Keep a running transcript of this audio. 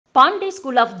Pandey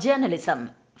School of Journalism,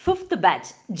 5th batch,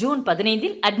 June 15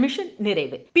 admission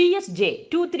நிறைவு.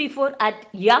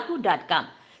 psj234@yahoo.com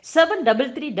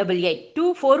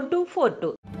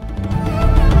 7338824242.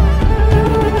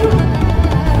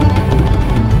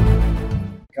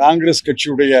 Congress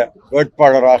கட்சியுடைய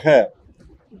வேட்பாளராக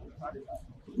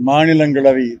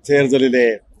மாநிலங்களவை தேர்தலிலே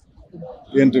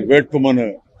இன்று வேட்புமனு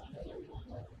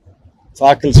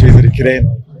தாக்கல் செய்திருக்கிறேன்.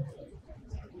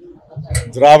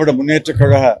 திராவிட முன்னேற்றக்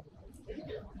கழக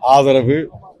ஆதரவு,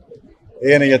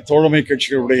 ஏனைய தோழமை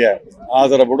கட்சிகளுடைய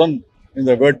ஆதரவுடன்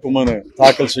இந்த வேட்புமனு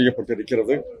தாக்கல்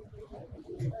செய்யப்பட்டிருக்கிறது.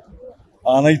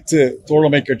 அனைத்து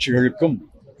தோழமை கட்சிகளுக்கும்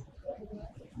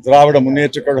திராவிட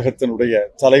முன்னேற்றக் கழகத்தினுடைய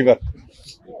தலைவர்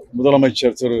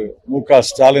முதலமைச்சர் திரு மு.க.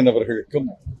 ஸ்டாலின் அவர்களுக்கும்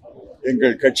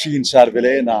எங்கள் கட்சியின்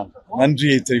சார்பிலே நான்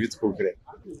நன்றியை தெரிவித்துக் கொள்கிறேன்.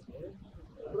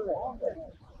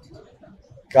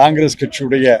 காங்கிரஸ்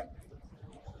கட்சியுடைய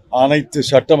அனைத்து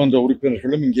சட்டமன்ற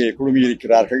உறுப்பினர்களும் இங்கே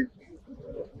குழுமியிருக்கிறார்கள்.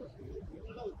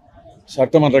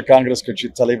 சட்டமன்ற காங்கிரஸ் கட்சி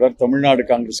தலைவர், தமிழ்நாடு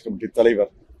காங்கிரஸ் கமிட்டி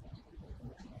தலைவர்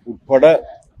உட்பட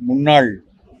முன்னாள்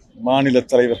மாநில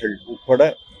தலைவர்கள் உட்பட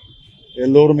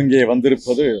எல்லோரும் இங்கே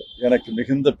வந்திருப்பது எனக்கு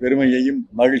மிகுந்த பெருமையையும்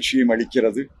மகிழ்ச்சியும்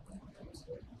அளிக்கிறது.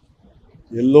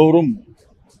 எல்லோரும்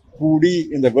கூடி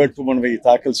இந்த வேட்புமனுவை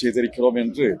தாக்கல் செய்திருக்கிறோம்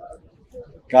என்று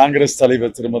காங்கிரஸ்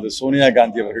தலைவர் திருமதி சோனியா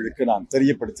காந்தி அவர்களுக்கு நான்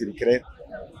தெரியப்படுத்தியிருக்கிறேன்.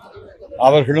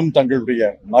 அவர்களும் தங்களுடைய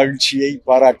மகிழ்ச்சியை,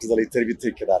 பாராட்டுதலை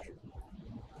தெரிவித்திருக்கிறார்கள்.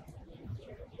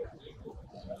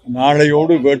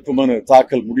 நாளையோடு வேட்புமனு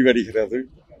தாக்கல் முடிவடைகிறது.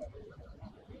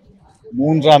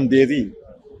 3ஆம் தேதி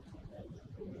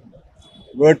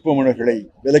வேட்புமனுகளை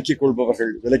விலக்கிக்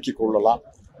கொள்பவர்கள் விலக்கிக் கொள்ளலாம்.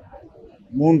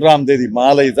 3ஆம் தேதி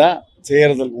மாலை தான்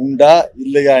தேர்தல் உண்டா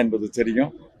இல்லையா என்பது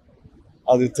தெரியும்.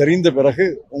 அது தெரிந்த பிறகு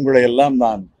உங்களை எல்லாம்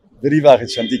நான் விரிவாக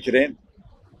சந்திக்கிறேன்.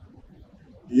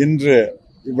 இன்று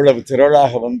இவ்வளவு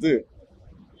திரளாக வந்து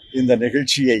இந்த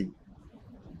நிகழ்ச்சியை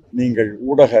நீங்கள்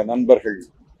ஊடக நண்பர்கள்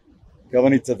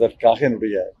கவனித்ததற்காக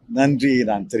என்னுடைய நன்றியை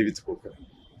நான் தெரிவித்துக் கொள்கிறேன்.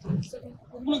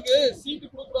 உங்களுக்கு சீட்டு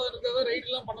கொடுக்கறதுக்காக ரைட்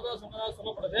எல்லாம் பண்ணதா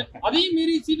சொல்லப்படுது. அதையும்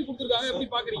மீறி சீட்டு கொடுத்திருக்காங்க, எப்படி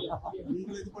பாக்குறீங்க?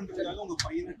 உங்களை இது பண்றதுக்காக உங்க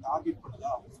பையனை டார்கெட் பண்ணதா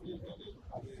அவங்க சொல்லிருக்காங்க.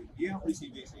 அது ஏன் அப்படி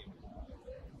செய்வீங்க?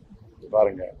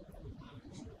 பாருங்க,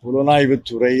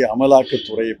 புலனாய்வுத்துறை,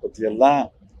 அமலாக்கத்துறையை பத்தி எல்லாம்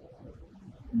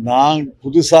நான்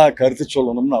புதுசா கருத்து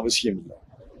சொல்லணும்னு அவசியம் இல்லை.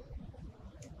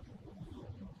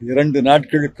 2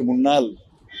 நாட்களுக்கு முன்னால்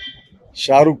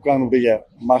ஷாருக் கானுடைய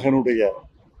மகனுடைய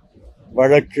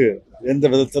வழக்கு எந்த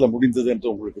விதத்தில் முடிந்தது என்று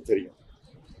உங்களுக்கு தெரியும்.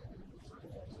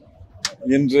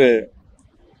 இன்று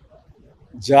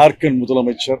ஜார்க்கண்ட்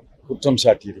முதலமைச்சர் குற்றம்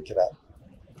சாட்டியிருக்கிறார்.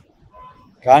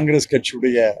 காங்கிரஸ்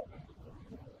கட்சியுடைய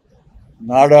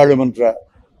நாடாளுமன்ற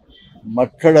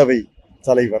மக்களவை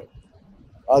தலைவர்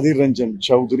அதிர் ரஞ்சன்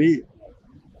சௌத்ரி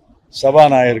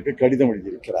சபாநாயகருக்கு கடிதம்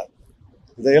எழுதியிருக்கிறார்.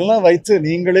 இதையெல்லாம் வைத்து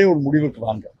நீங்களே ஒரு முடிவுக்கு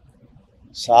வாங்க.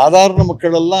 சாதாரண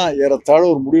மக்கள் எல்லாம் ஏறத்தாழ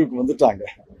ஒரு முடிவுக்கு வந்துட்டாங்க.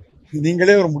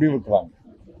 நீங்களே ஒரு முடிவுக்கு வாங்க.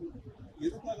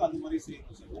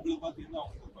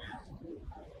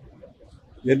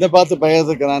 என்ன பார்த்து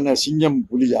பயத்துக்கு நான் சிங்கம்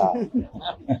புலியா?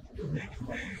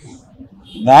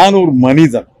 நான் ஒரு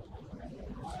மனிதன்.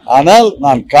 ஆனால்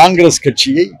நான் காங்கிரஸ்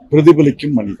கட்சியை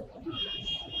பிரதிபலிக்கும் மனிதன்.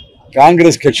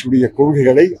 காங்கிரஸ் கட்சியுடைய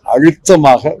கொள்கைகளை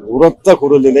அழுத்தமாக உரத்த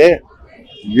குரலிலே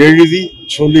எழுதி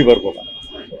சொல்லி வருபவன்.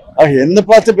 ஆக என்னை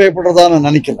பார்த்து பயப்படுறதா நான்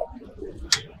நினைக்கல.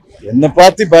 என்னை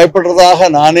பார்த்து பயப்படுறதாக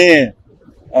நானே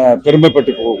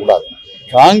பெருமைப்பட்டு போகக்கூடாது.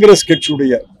 காங்கிரஸ்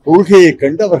கட்சியுடைய கொள்கையை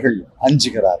கண்டு அவர்கள்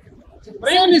அஞ்சுகிறார்கள்.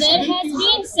 There has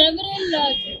been several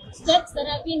steps, there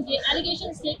have been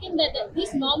allegations taken that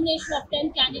this nomination of 10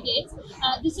 candidates,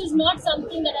 this is not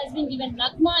something that has been given.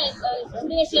 Nagma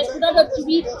today she has put out a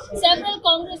tweet. Several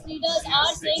Congress leaders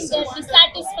are saying they're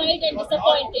dissatisfied and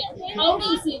disappointed. How do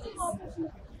you see this?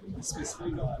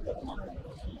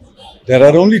 There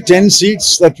are only 10 seats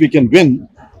that we can win.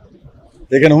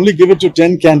 They can only give it to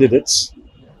 10 candidates.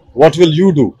 What will you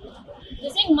do?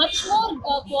 They're saying much more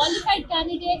qualified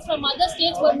candidates from other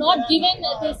states were not given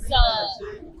this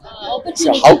opportunity.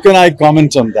 So how can I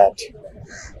comment on that?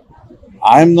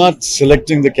 I am not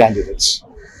selecting the candidates.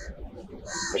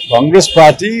 The Congress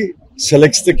party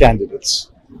selects the candidates.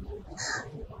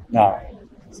 Now,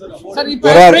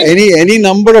 there are any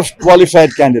number of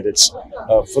qualified candidates.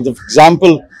 For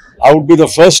example, I would be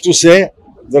the first to say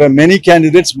there are many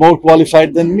candidates more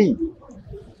qualified than me.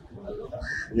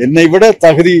 என்னை விட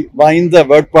தகுதி வாய்ந்த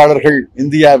வேட்பாளர்கள்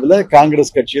இந்தியாவில்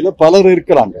காங்கிரஸ் கட்சியில பலர்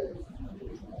இருக்கிறாங்க.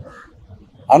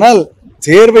 ஆனால்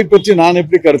தேர்வை பற்றி நான்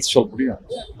எப்படி கருத்து சொல்ல முடியும்?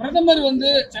 பிரதமர்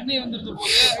சென்னை வந்திருந்த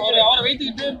போது அவரை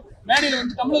வைத்துக்கிட்டு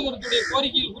மேடையில் தமிழகத்துடைய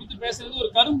கோரிக்கைகள் குறித்து பேசுறது ஒரு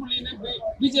கரும்புள்ளின்னு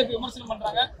பிஜேபி விமர்சனம்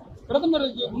பண்றாங்க.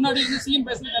 பிரதமருக்கு முன்னாடி சிஎம்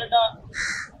பேசுறது கரெக்டா?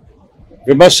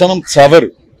 விமர்சனம் தவறு.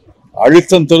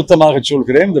 அழுத்தம் திருத்தமாக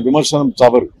சொல்கிறேன், இந்த விமர்சனம்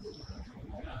தவறு.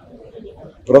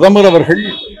 பிரதமர் அவர்கள்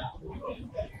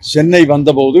சென்னை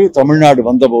வந்தபோது, தமிழ்நாடு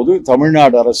வந்தபோது,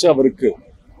 தமிழ்நாடு அரசு அவருக்கு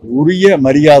உரிய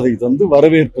மரியாதை தந்து,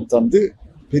 வரவேற்பு தந்து,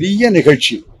 பெரிய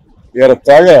நிகழ்ச்சி,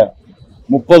 ஏறத்தாழ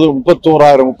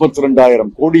 32,000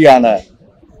 கோடியான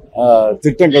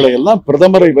திட்டங்களை எல்லாம்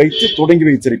பிரதமரை வைத்து தொடங்கி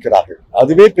வைத்திருக்கிறார்கள்.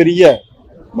 அதுவே பெரிய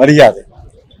மரியாதை.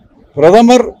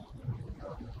 பிரதமர்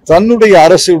தன்னுடைய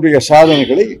அரசுடைய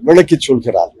சாதனைகளை விளக்கி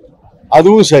சொல்கிறார்,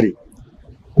 அதுவும் சரி.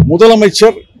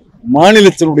 முதலமைச்சர்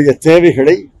மாநிலத்தினுடைய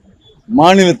தேவைகளை,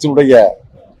 மாநிலத்தினுடைய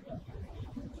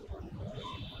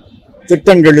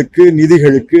திட்டங்களுக்கு,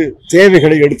 நிதிகளுக்கு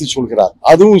தேவைகளை எடுத்து சொல்கிறார்,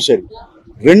 அதுவும் சரி.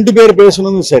 2 பேர்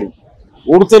பேசுனதும் சரி.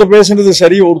 ஒருத்தர் பேசுனது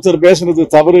சரி, ஒருத்தர் பேசுனது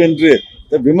தவறு என்று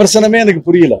விமர்சனமே எனக்கு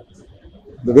புரியல.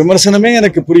 இந்த விமர்சனமே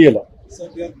எனக்கு புரியல. Sir,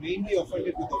 they are mainly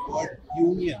offended with the word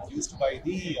union used by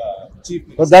the chief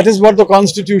minister. But that is what the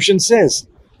constitution says.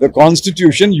 The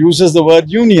constitution uses the word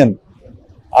union.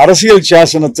 அரசியல்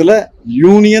சாசனத்துல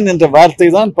யூனியன் என்ற வார்த்தை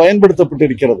தான்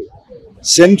பயன்படுத்தப்பட்டிருக்கிறது.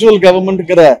 சென்ட்ரல்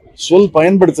கவர்மெண்ட்ங்கிற சொல்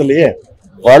பயன்படுத்தலையே.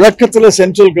 வழக்கத்துல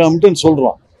சென்ட்ரல் கவர்மெண்ட்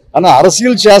சொல்றோம், ஆனா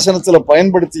அரசியல் சாசனத்துல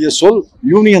பயன்படுத்திய சொல்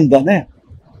யூனியன் தானே.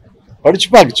 படிச்சு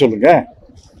பார்க்க சொல்லுங்க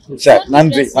சார்.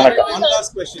 நன்றி, வணக்கம். One last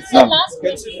question, Sir.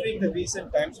 Considering the recent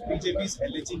times, BJP is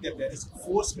alleging that there is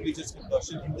forced religious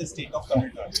conversion in the state of Tamil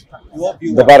Nadu. Your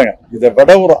view? இத பாருங்க, இதை விட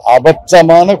ஒரு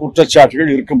அபத்தமான குற்றச்சாட்டுகள்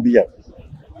இருக்க முடியாது.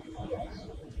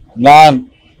 நான்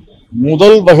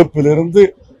முதல் வகுப்பிலிருந்து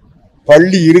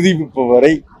பள்ளி இறுதி வகுப்பு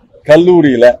வரை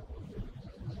கல்லூரியில,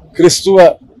 கிறிஸ்துவ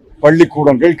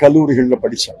பள்ளிக்கூடங்கள், கல்லூரிகள்ல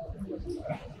படிச்சேன்.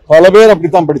 பல பேர்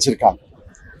அப்படித்தான் படிச்சிருக்காங்க.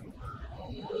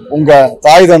 உங்க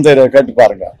தாய் தந்தையரை கேட்டு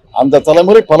பாருங்க, அந்த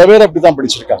தலைமுறை பல பேர் அப்படித்தான்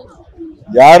படிச்சிருக்காங்க.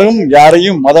 யாரும்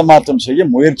யாரையும் மதமாற்றம் செய்ய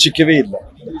முயற்சிக்கவே இல்லை.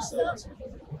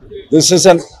 This is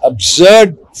an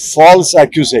absurd false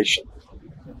accusation.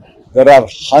 There are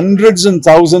hundreds and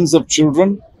thousands of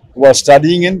children who are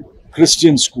studying in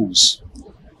Christian schools.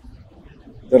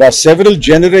 There are several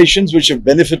generations which have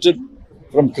benefited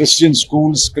from Christian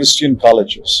schools, Christian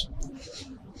colleges.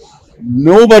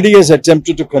 Nobody has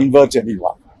attempted to convert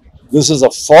anyone. This is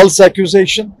a false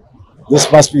accusation. This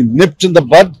must be nipped in the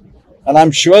bud, and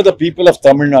I'm sure the people of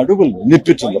Tamil Nadu will nip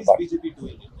it in the bud. BJP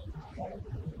doing it?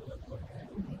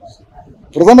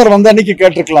 பிரதமர் வந்த அன்னைக்கு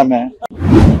கேட்டிருக்கலாமே.